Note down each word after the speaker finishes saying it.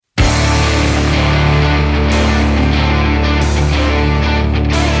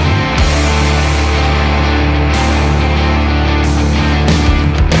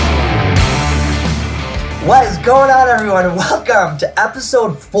going on, everyone? Welcome to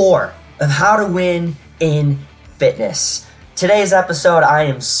episode 4 of How to Win in Fitness. Today's episode I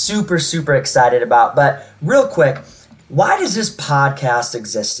am super excited about, but real quick, why does this podcast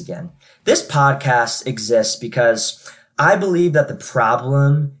exist again? This podcast exists because I believe that the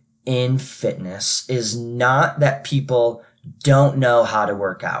problem in fitness is not that people don't know how to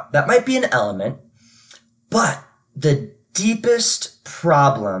work out. That might be an element, but the deepest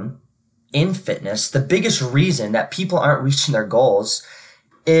problem in fitness, the biggest reason that people aren't reaching their goals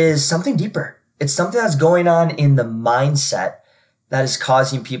is something deeper. It's something that's going on in the mindset that is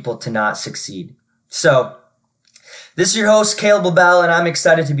causing people to not succeed. So, this is your host, Caleb LaBelle, and I'm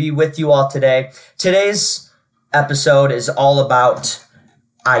excited to be with you all today. Today's episode is all about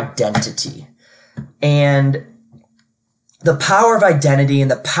identity and the power of identity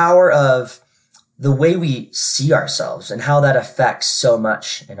and the power of the way we see ourselves and how that affects so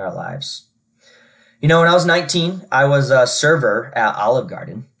much in our lives. You know, when I was 19, I was a server at Olive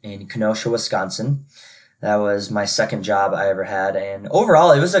Garden in Kenosha, Wisconsin. That was my second job I ever had. And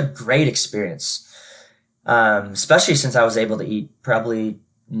overall, it was a great experience, especially since I was able to eat probably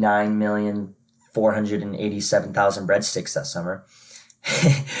 9,487,000 breadsticks that summer.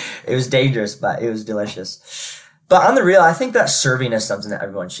 It was dangerous, but it was delicious. But on the real, I think that serving is something that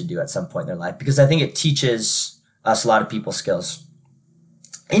everyone should do at some point in their life because I think it teaches us a lot of people skills.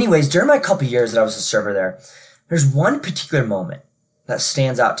 Anyways, during my couple years that I was a server there, there's one particular moment that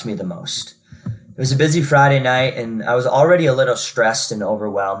stands out to me the most. It was a busy Friday night and I was already a little stressed and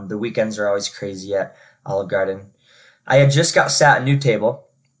overwhelmed. The weekends are always crazy at Olive Garden. I had just got sat at a new table.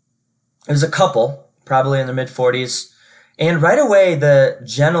 It was a couple, probably in their mid-40s. And right away, the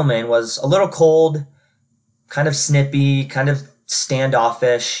gentleman was a little cold, kind of snippy, kind of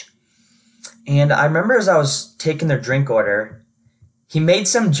standoffish. And I remember as I was taking their drink order, he made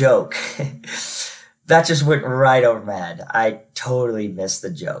some joke that just went right over my head. I totally missed the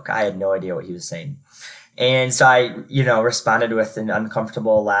joke. I had no idea what he was saying. And so I, responded with an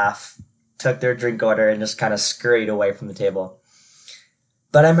uncomfortable laugh, took their drink order and just kind of scurried away from the table.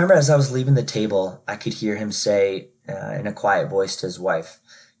 But I remember as I was leaving the table, I could hear him say in a quiet voice to his wife,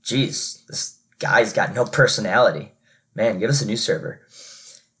 "Geez, this guy's got no personality. Man, give us a new server."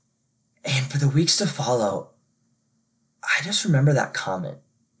 And for the weeks to follow, I just remember that comment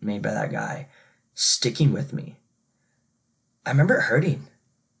made by that guy sticking with me. I remember it hurting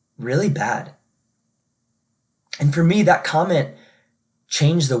really bad. And for me, that comment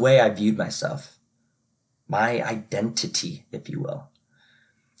changed the way I viewed myself, my identity, if you will.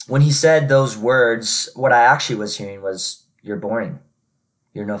 When he said those words, what I actually was hearing was, "You're boring.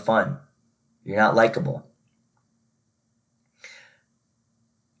 You're no fun. You're not likable."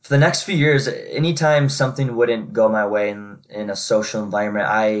 For the next few years, anytime something wouldn't go my way in a social environment,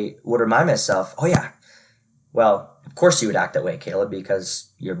 I would remind myself, "Oh yeah, well, of course you would act that way, Caleb, because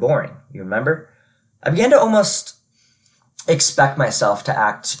you're boring. You remember?" I began to almost expect myself to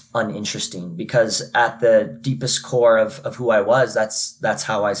act uninteresting because at the deepest core of who I was, that's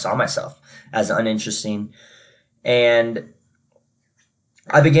how I saw myself, as uninteresting. And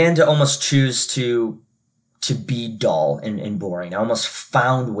I began to almost choose to be dull and boring. I almost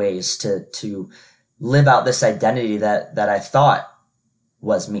found ways to live out this identity that I thought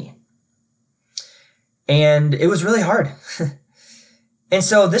was me. And it was really hard. And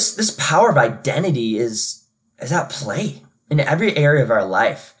so this power of identity is at play in every area of our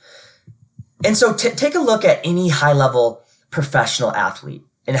life. And so take a look at any high-level professional athlete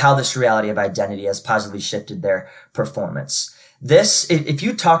and how this reality of identity has positively shifted their performance. If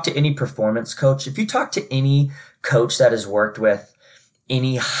you talk to any performance coach, if you talk to any coach that has worked with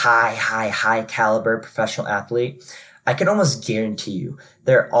any high caliber professional athlete, I can almost guarantee you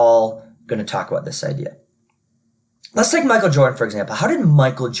they're all going to talk about this idea. Let's take Michael Jordan, for example. How did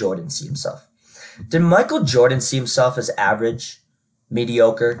Michael Jordan see himself? Did Michael Jordan see himself as average,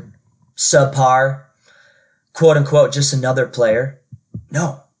 mediocre, subpar, quote unquote, just another player?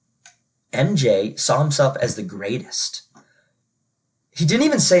 No. MJ saw himself as the greatest. He didn't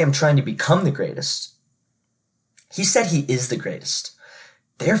even say, "I'm trying to become the greatest." He said he is the greatest.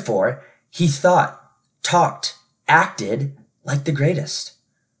 Therefore, he thought, talked, acted like the greatest.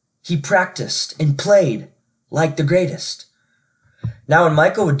 He practiced and played like the greatest. Now, when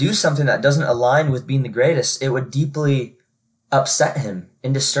Michael would do something that doesn't align with being the greatest, it would deeply upset him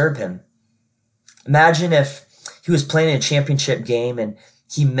and disturb him. Imagine if he was playing a championship game and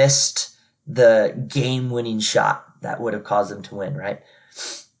he missed the game-winning shot that would have caused him to win, right?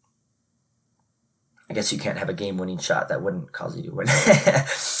 I guess you can't have a game-winning shot that wouldn't cause you to win.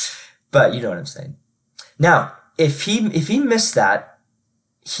 But you know what I'm saying. Now, if he missed that,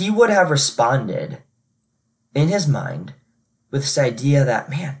 he would have responded in his mind with this idea that,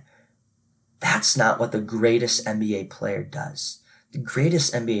 man, that's not what the greatest NBA player does. The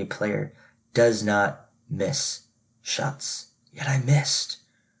greatest NBA player does not miss shots. Yet I missed.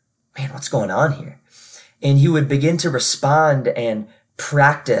 Man, what's going on here? And he would begin to respond and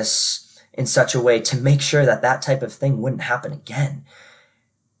practice in such a way to make sure that that type of thing wouldn't happen again.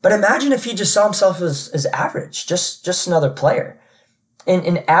 But imagine if he just saw himself as average, just another player. And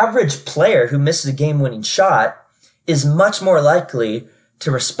an average player who misses a game-winning shot is much more likely to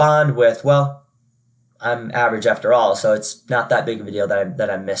respond with, well, I'm average after all, so it's not that big of a deal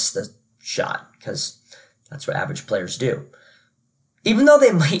that I missed the shot, because that's what average players do. Even though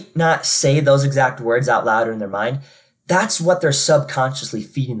they might not say those exact words out loud or in their mind, that's what they're subconsciously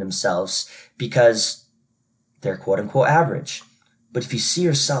feeding themselves because they're quote-unquote average. But if you see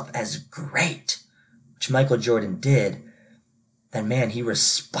yourself as great, which Michael Jordan did, then man, he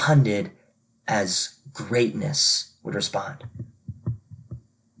responded as greatness would respond.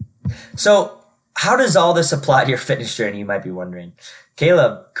 So how does all this apply to your fitness journey, you might be wondering?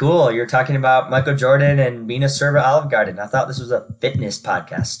 Caleb, cool. You're talking about Michael Jordan and being a server at Olive Garden. I thought this was a fitness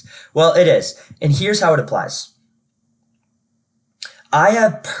podcast. Well, it is. And here's how it applies. I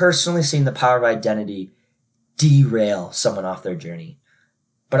have personally seen the power of identity derail someone off their journey.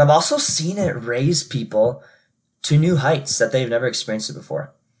 But I've also seen it raise people to new heights that they've never experienced it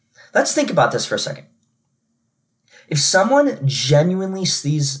before. Let's think about this for a second. If someone genuinely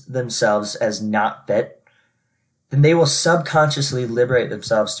sees themselves as not fit, then they will subconsciously liberate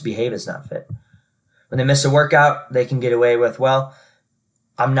themselves to behave as not fit. When they miss a workout, they can get away with, well,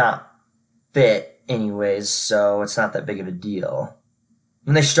 I'm not fit anyways, so it's not that big of a deal.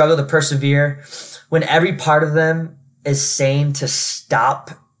 When they struggle to persevere, when every part of them is saying to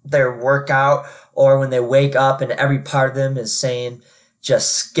stop their workout, or when they wake up and every part of them is saying,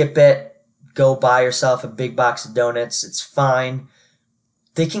 just skip it, go buy yourself a big box of donuts, it's fine.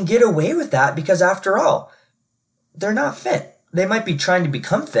 They can get away with that because after all, they're not fit. They might be trying to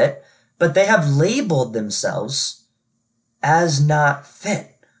become fit, but they have labeled themselves as not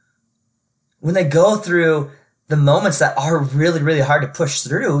fit. When they go through the moments that are really, really hard to push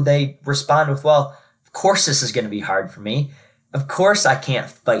through, they respond with, well, of course this is going to be hard for me. Of course I can't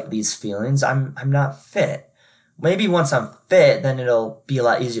fight these feelings. I'm not fit. Maybe once I'm fit, then it'll be a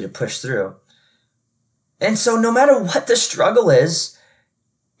lot easier to push through. And so no matter what the struggle is,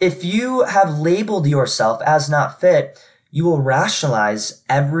 if you have labeled yourself as not fit, you will rationalize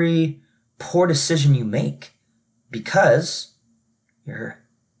every poor decision you make because you're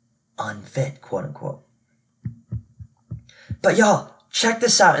unfit, quote unquote. But y'all, check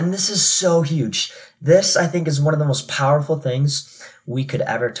this out. And this is so huge. This, I think, is one of the most powerful things we could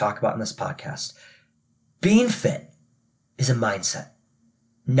ever talk about in this podcast. Being fit is a mindset,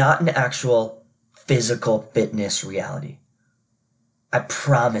 not an actual physical fitness reality. I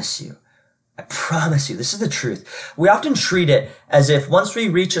promise you, this is the truth. We often treat it as if once we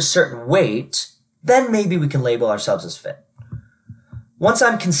reach a certain weight, then maybe we can label ourselves as fit. Once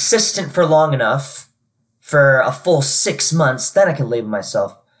I'm consistent for long enough, for a full 6 months, then I can label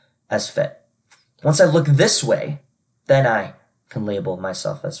myself as fit. Once I look this way, then I can label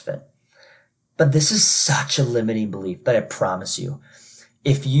myself as fit. But this is such a limiting belief that I promise you,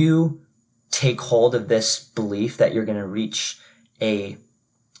 if you take hold of this belief that you're going to reach a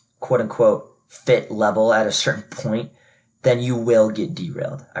quote unquote fit level at a certain point, then you will get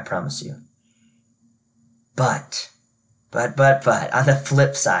derailed. I promise you. But on the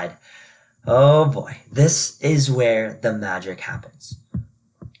flip side, oh boy, this is where the magic happens.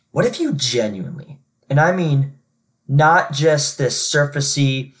 What if you genuinely, and I mean not just this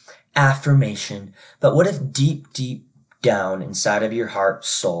surfacey affirmation, but what if deep, deep down inside of your heart,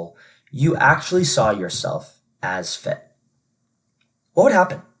 soul, you actually saw yourself as fit? What would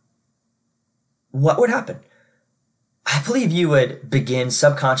happen? What would happen? I believe you would begin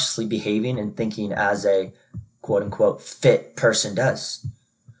subconsciously behaving and thinking as a quote unquote fit person does.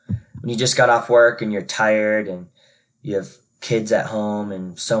 When you just got off work and you're tired and you have kids at home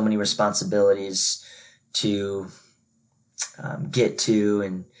and so many responsibilities to get to,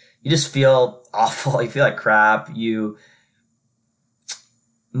 and you just feel awful, you feel like crap, you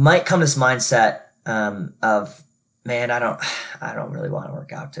might come to this mindset of, man, I don't really want to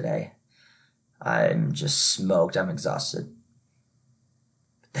work out today. I'm just smoked. I'm exhausted.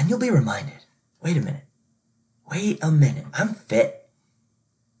 But then you'll be reminded, wait a minute. I'm fit.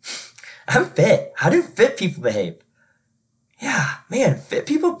 I'm fit. How do fit people behave? Yeah, man, fit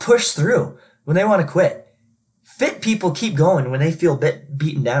people push through when they want to quit. Fit people keep going when they feel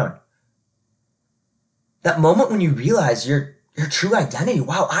beaten down. That moment when you realize your true identity,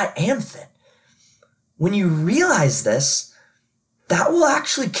 wow, I am fit. When you realize this, that will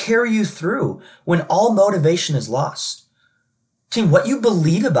actually carry you through when all motivation is lost. Team, what you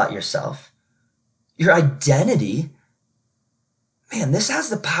believe about yourself, your identity, man, this has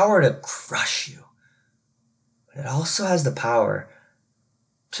the power to crush you. But it also has the power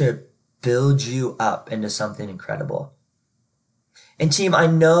to build you up into something incredible. And team, I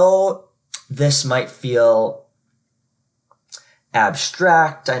know this might feel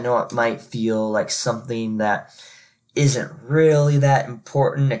abstract. I know it might feel like something that isn't really that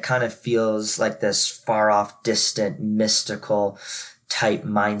important. It kind of feels like this far off, distant, mystical type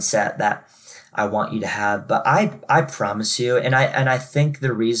mindset that I want you to have. But I promise you, and I think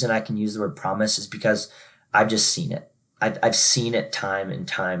the reason I can use the word promise is because I've just seen it. I've seen it time and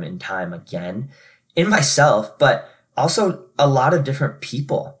time and time again in myself, but also a lot of different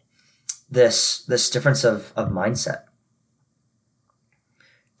people. This difference of mindset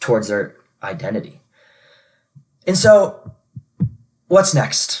towards their identity. And so, what's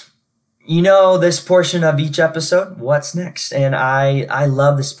next? You know this portion of each episode, what's next? And I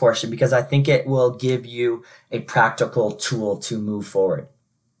love this portion because I think it will give you a practical tool to move forward.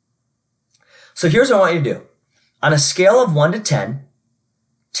 So here's what I want you to do. On a scale of 1 to 10,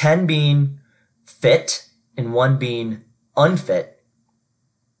 10 being fit and 1 being unfit,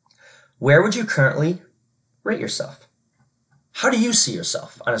 where would you currently rate yourself? How do you see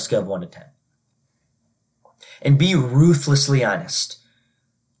yourself on a scale of 1 to 10? And be ruthlessly honest.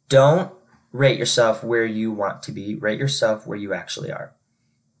 Don't rate yourself where you want to be. Rate yourself where you actually are.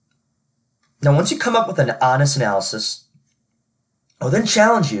 Now, once you come up with an honest analysis, I'll then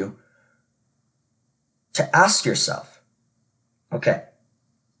challenge you to ask yourself, okay,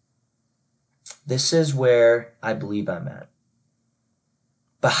 this is where I believe I'm at.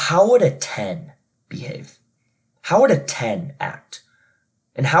 But how would a 10 behave? How would a 10 act?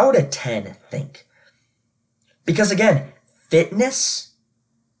 And how would a 10 think? Because again, fitness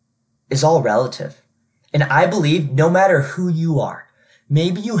is all relative. And I believe no matter who you are,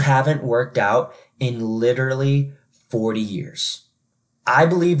 maybe you haven't worked out in literally 40 years. I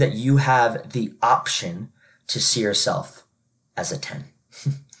believe that you have the option to see yourself as a 10.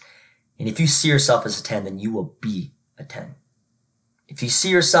 And if you see yourself as a 10, then you will be a 10. If you see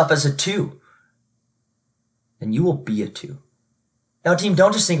yourself as a 2, then you will be a 2. Now, team,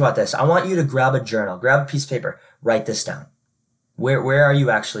 don't just think about this. I want you to grab a journal, grab a piece of paper, write this down. Where are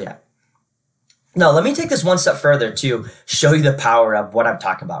you actually at? Now, let me take this one step further to show you the power of what I'm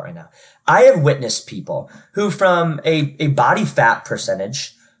talking about right now. I have witnessed people who, from a body fat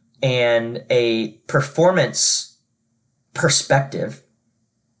percentage and a performance perspective,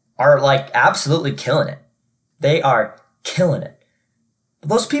 are like absolutely killing it. They are killing it. But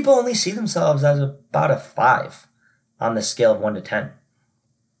those people only see themselves as about a 5 on the scale of 1 to 10.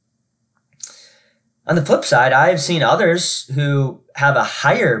 On the flip side, I have seen others who have a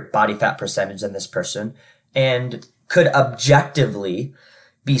higher body fat percentage than this person and could objectively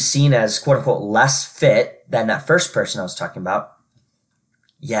be seen as quote unquote less fit than that first person I was talking about.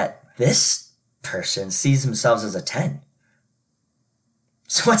 Yet this person sees themselves as a 10.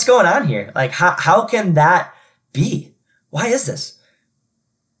 So what's going on here? Like, how can that be? Why is this?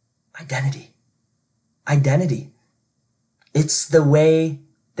 Identity. It's the way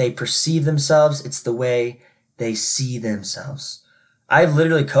they perceive themselves. It's the way they see themselves. I've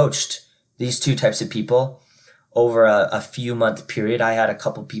literally coached these two types of people over a few month period. I had a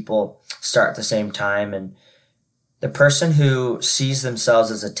couple people start at the same time, and the person who sees themselves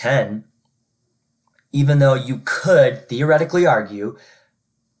as a 10, even though you could theoretically argue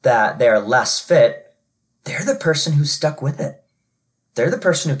that they're less fit, they're the person who stuck with it. They're the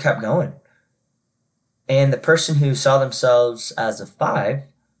person who kept going. And the person who saw themselves as a 5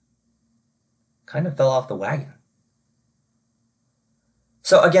 kind of fell off the wagon.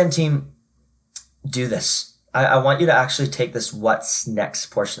 So again, team, do this. I want you to actually take this what's next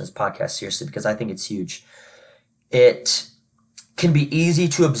portion of this podcast seriously because I think it's huge. It can be easy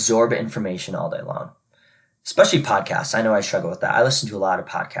to absorb information all day long, especially podcasts. I know I struggle with that. I listen to a lot of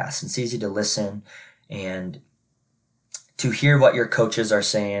podcasts. It's easy to listen and to hear what your coaches are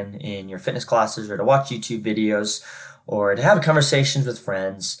saying in your fitness classes or to watch YouTube videos or to have conversations with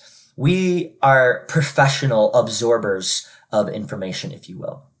friends. We are professional absorbers of information, if you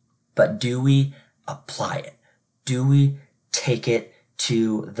will. But do we apply it? Do we take it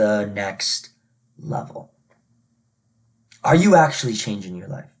to the next level? Are you actually changing your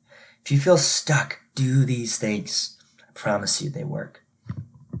life? If you feel stuck, do these things. I promise you they work.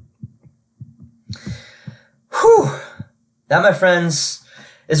 Whew. That, my friends,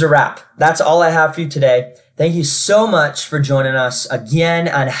 is a wrap. That's all I have for you today. Thank you so much for joining us again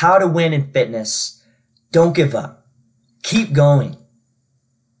on How to Win in Fitness. Don't give up. Keep going.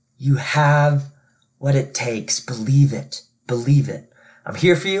 You have what it takes. Believe it. Believe it. I'm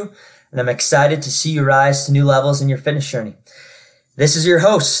here for you, and I'm excited to see you rise to new levels in your fitness journey. This is your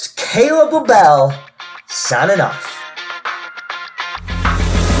host, Caleb LaBelle, signing off.